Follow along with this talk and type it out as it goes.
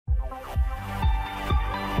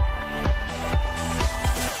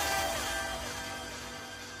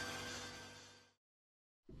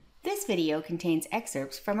This video contains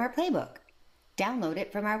excerpts from our playbook. Download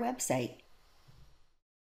it from our website.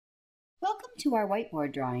 Welcome to our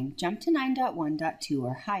whiteboard drawing, Jump to 9.1.2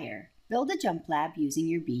 or higher. Build a jump lab using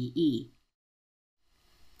your BE.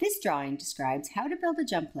 This drawing describes how to build a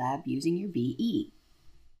jump lab using your BE.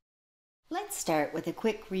 Let's start with a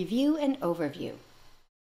quick review and overview.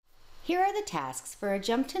 Here are the tasks for a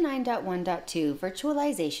Jump to 9.1.2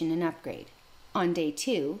 virtualization and upgrade. On day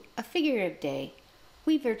 2, a figurative day,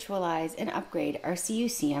 we virtualize and upgrade our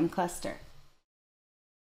CUCM cluster.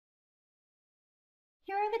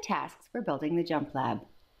 Here are the tasks for building the jump lab.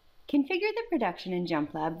 Configure the production and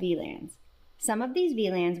jump lab VLANs. Some of these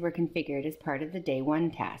VLANs were configured as part of the day 1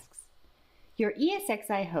 tasks. Your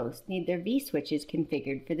ESXi hosts need their vSwitches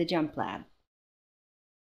configured for the jump lab.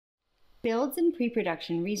 Builds and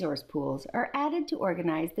pre-production resource pools are added to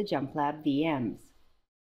organize the jump lab VMs.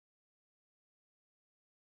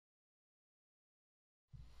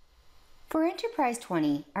 For Enterprise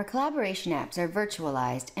 20, our collaboration apps are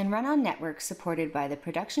virtualized and run on networks supported by the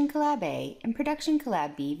Production Collab A and Production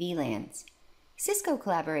Collab B VLANs. Cisco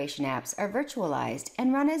collaboration apps are virtualized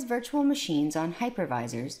and run as virtual machines on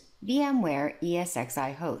hypervisors, VMware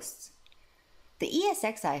ESXi hosts. The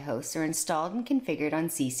ESXi hosts are installed and configured on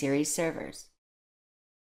C-Series servers.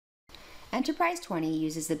 Enterprise 20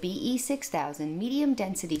 uses the BE6000 medium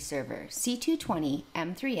density server C220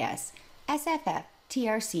 M3S SFF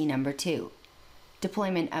TRC number 2.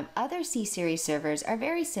 Deployment of other C-Series servers are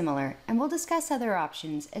very similar, and we'll discuss other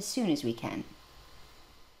options as soon as we can.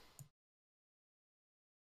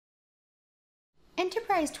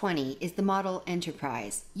 Enterprise 20 is the model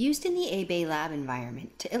enterprise used in the A-Bay lab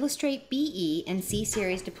environment to illustrate BE and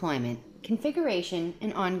C-Series deployment, configuration,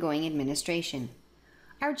 and ongoing administration.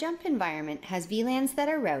 Our jump environment has VLANs that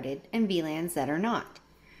are routed and VLANs that are not.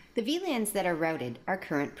 The VLANs that are routed are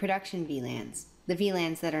current production VLANs. The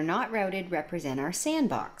VLANs that are not routed represent our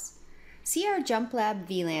sandbox. See our Jump Lab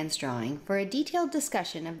VLANs drawing for a detailed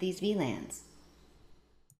discussion of these VLANs.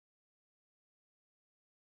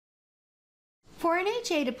 For an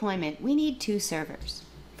HA deployment, we need 2 servers.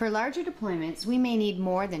 For larger deployments, we may need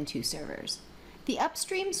more than 2 servers. The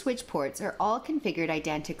upstream switch ports are all configured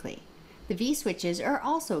identically. The vSwitches are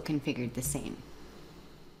also configured the same.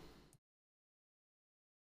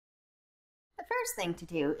 The first thing to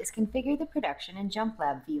do is configure the production and jump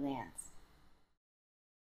lab VLANs.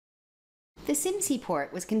 The SIMC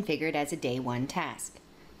port was configured as a day 1 task.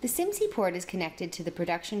 The SIMC port is connected to the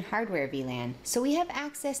production hardware VLAN, so we have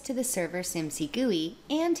access to the server SIMC GUI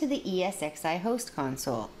and to the ESXi host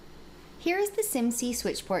console. Here is the SIMC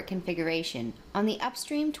switch port configuration on the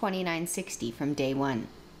upstream 2960 from day 1.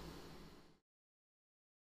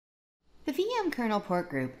 The VM kernel port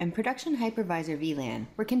group and production hypervisor VLAN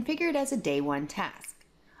were configured as a day 1 task.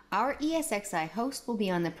 Our ESXi host will be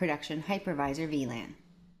on the production hypervisor VLAN.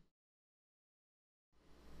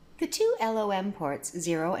 The 2 LOM ports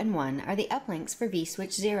 0 and 1 are the uplinks for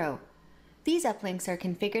vSwitch 0. These uplinks are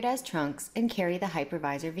configured as trunks and carry the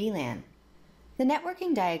hypervisor VLAN. The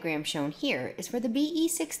networking diagram shown here is for the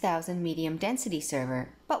BE6000 medium density server,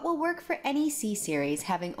 but will work for any C-Series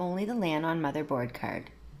having only the LAN on motherboard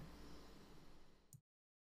card.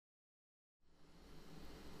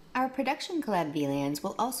 Our Production Collab VLANs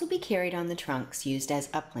will also be carried on the trunks used as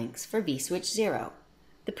uplinks for vSwitch 0.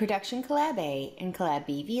 The Production Collab A and Collab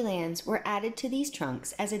B VLANs were added to these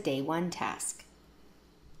trunks as a day 1 task.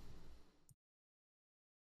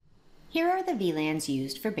 Here are the VLANs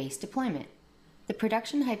used for base deployment. The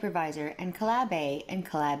Production Hypervisor and Collab A and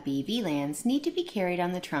Collab B VLANs need to be carried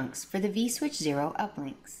on the trunks for the vSwitch 0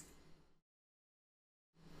 uplinks.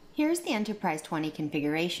 Here's the Enterprise 20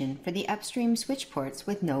 configuration for the upstream switch ports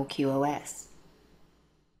with no QoS.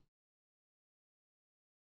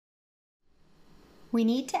 We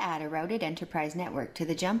need to add a routed enterprise network to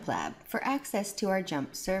the jump lab for access to our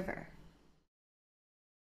jump server.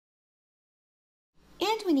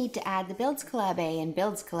 And we need to add the Builds Collab A and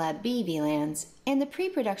Builds Collab B VLANs and the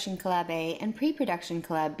Pre-Production Collab A and Pre-Production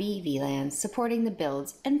Collab B VLANs supporting the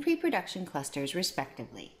builds and pre-production clusters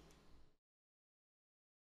respectively.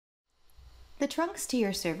 The trunks to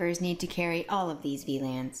your servers need to carry all of these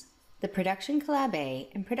VLANs. The Production Collab A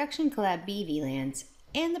and Production Collab B VLANs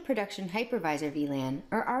and the Production Hypervisor VLAN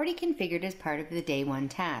are already configured as part of the day 1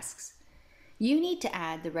 tasks. You need to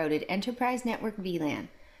add the routed Enterprise Network VLAN,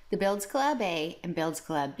 the Builds Collab A and Builds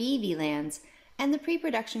Collab B VLANs, and the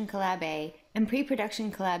Pre-Production Collab A and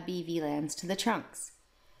Pre-Production Collab B VLANs to the trunks.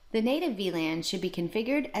 The native VLAN should be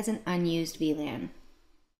configured as an unused VLAN.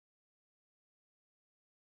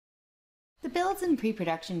 The builds and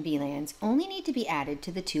pre-production VLANs only need to be added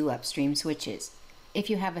to the 2 upstream switches. If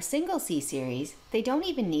you have a single C-series, they don't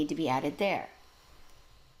even need to be added there.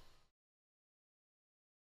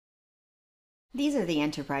 These are the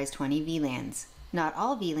Enterprise 20 VLANs. Not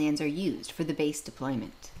all VLANs are used for the base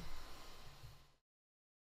deployment.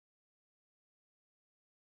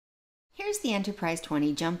 Here's the Enterprise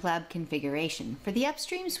 20 Jump Lab configuration for the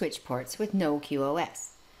upstream switch ports with no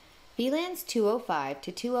QoS. VLANs 205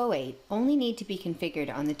 to 208 only need to be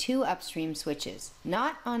configured on the two upstream switches,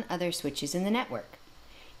 not on other switches in the network.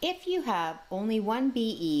 If you have only one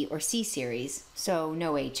BE or C series, so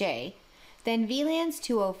no HA, then VLANs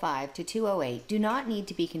 205 to 208 do not need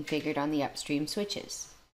to be configured on the upstream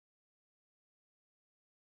switches.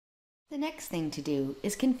 The next thing to do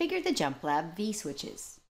is configure the Jump Lab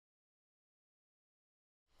vSwitches.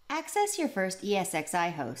 Access your first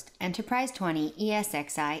ESXi host, Enterprise 20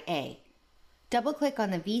 ESXi-A. Double-click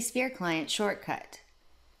on the vSphere client shortcut.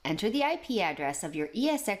 Enter the IP address of your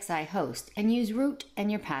ESXi host and use root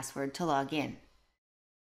and your password to log in.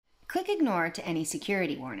 Click Ignore to any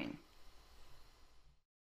security warning.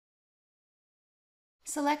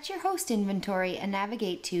 Select your host inventory and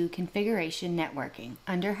navigate to Configuration Networking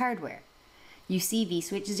under Hardware. You see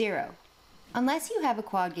vSwitch 0. Unless you have a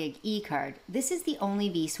Quad Gig E card, this is the only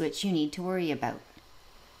vSwitch you need to worry about.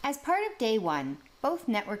 As part of Day 1, both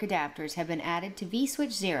network adapters have been added to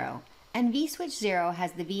vSwitch 0, and vSwitch 0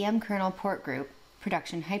 has the VM kernel port group,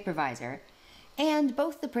 Production Hypervisor, and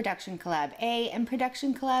both the Production Collab A and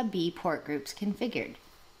Production Collab B port groups configured.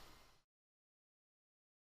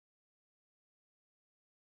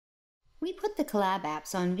 We put the Collab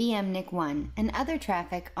apps on VM-NIC 1 and other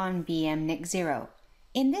traffic on VM-NIC 0.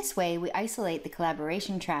 In this way, we isolate the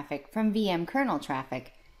collaboration traffic from VM kernel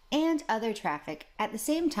traffic and other traffic at the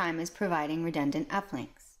same time as providing redundant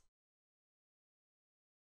uplinks.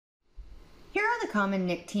 Here are the common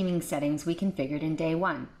NIC teaming settings we configured in Day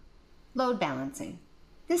 1. Load balancing.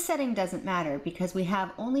 This setting doesn't matter because we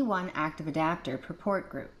have only one active adapter per port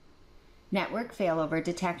group. Network failover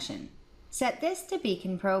detection. Set this to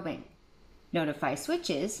beacon probing. Notify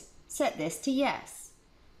switches. Set this to yes.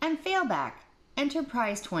 And failback.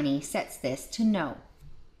 Enterprise 20 sets this to no.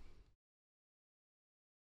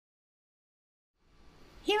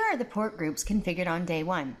 Here are the port groups configured on Day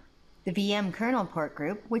 1. The VM kernel port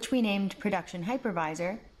group, which we named Production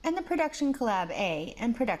Hypervisor, and the Production Collab A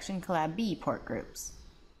and Production Collab B port groups.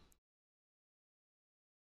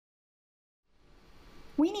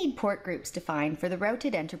 We need port groups defined for the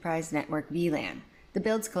Routed Enterprise Network VLAN, the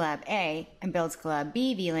Builds Collab A and Builds Collab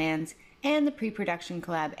B VLANs, and the Pre-Production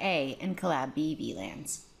Collab A and Collab B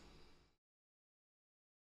VLANs.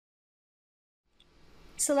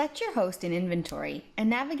 Select your host in inventory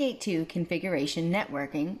and navigate to Configuration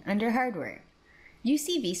Networking under Hardware. You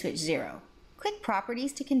see vSwitch 0. Click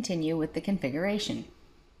Properties to continue with the configuration.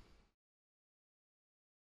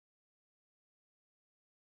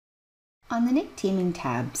 On the NIC Teaming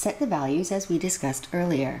tab, set the values as we discussed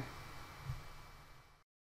earlier.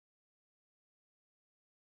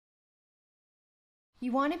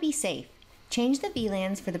 You want to be safe. Change the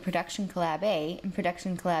VLANs for the Production Collab A and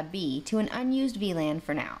Production Collab B to an unused VLAN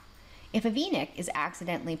for now. If a VNIC is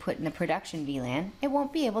accidentally put in the Production VLAN, it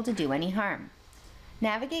won't be able to do any harm.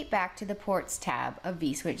 Navigate back to the Ports tab of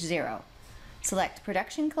vSwitch 0. Select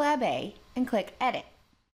Production Collab A and click Edit.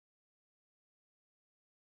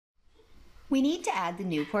 We need to add the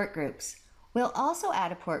new port groups. We'll also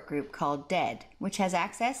add a port group called Dead, which has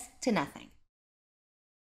access to nothing.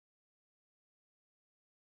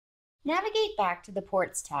 Navigate back to the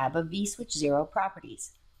Ports tab of vSwitch 0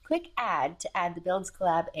 Properties. Click Add to add the Builds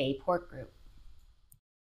Collab A port group.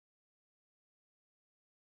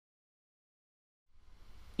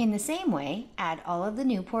 In the same way, add all of the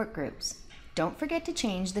new port groups. Don't forget to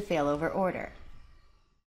change the failover order.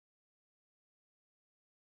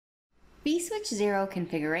 vSwitch 0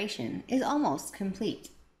 configuration is almost complete.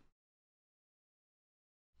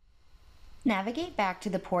 Navigate back to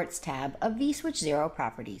the Ports tab of vSwitch 0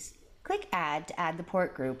 Properties. Click Add to add the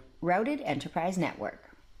port group Routed Enterprise Network.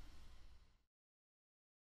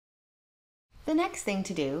 The next thing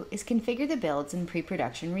to do is configure the builds and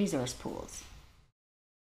pre-production resource pools.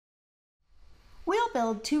 We'll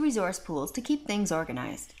build 2 resource pools to keep things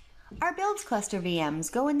organized. Our builds cluster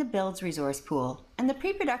VMs go in the builds resource pool, and the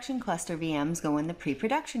pre-production cluster VMs go in the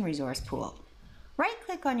pre-production resource pool.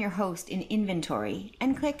 Right-click on your host in Inventory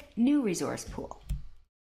and click New Resource Pool.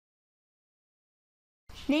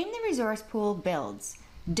 Name the resource pool Builds.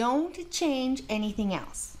 Don't change anything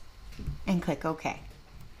else. And click OK.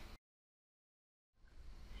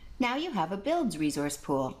 Now you have a Builds resource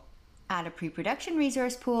pool. Add a pre-production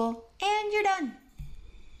resource pool, and you're done.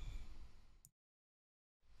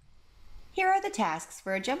 Here are the tasks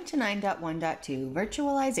for a Jump to 9.1.2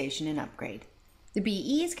 virtualization and upgrade. The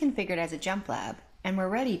BE is configured as a Jump lab, and we're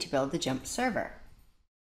ready to build the Jump server.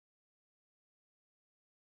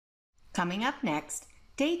 Coming up next,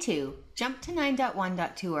 Day 2, Jump to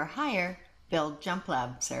 9.1.2 or higher, build Jump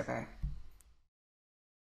lab server.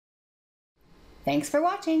 Thanks for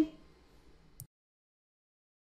watching!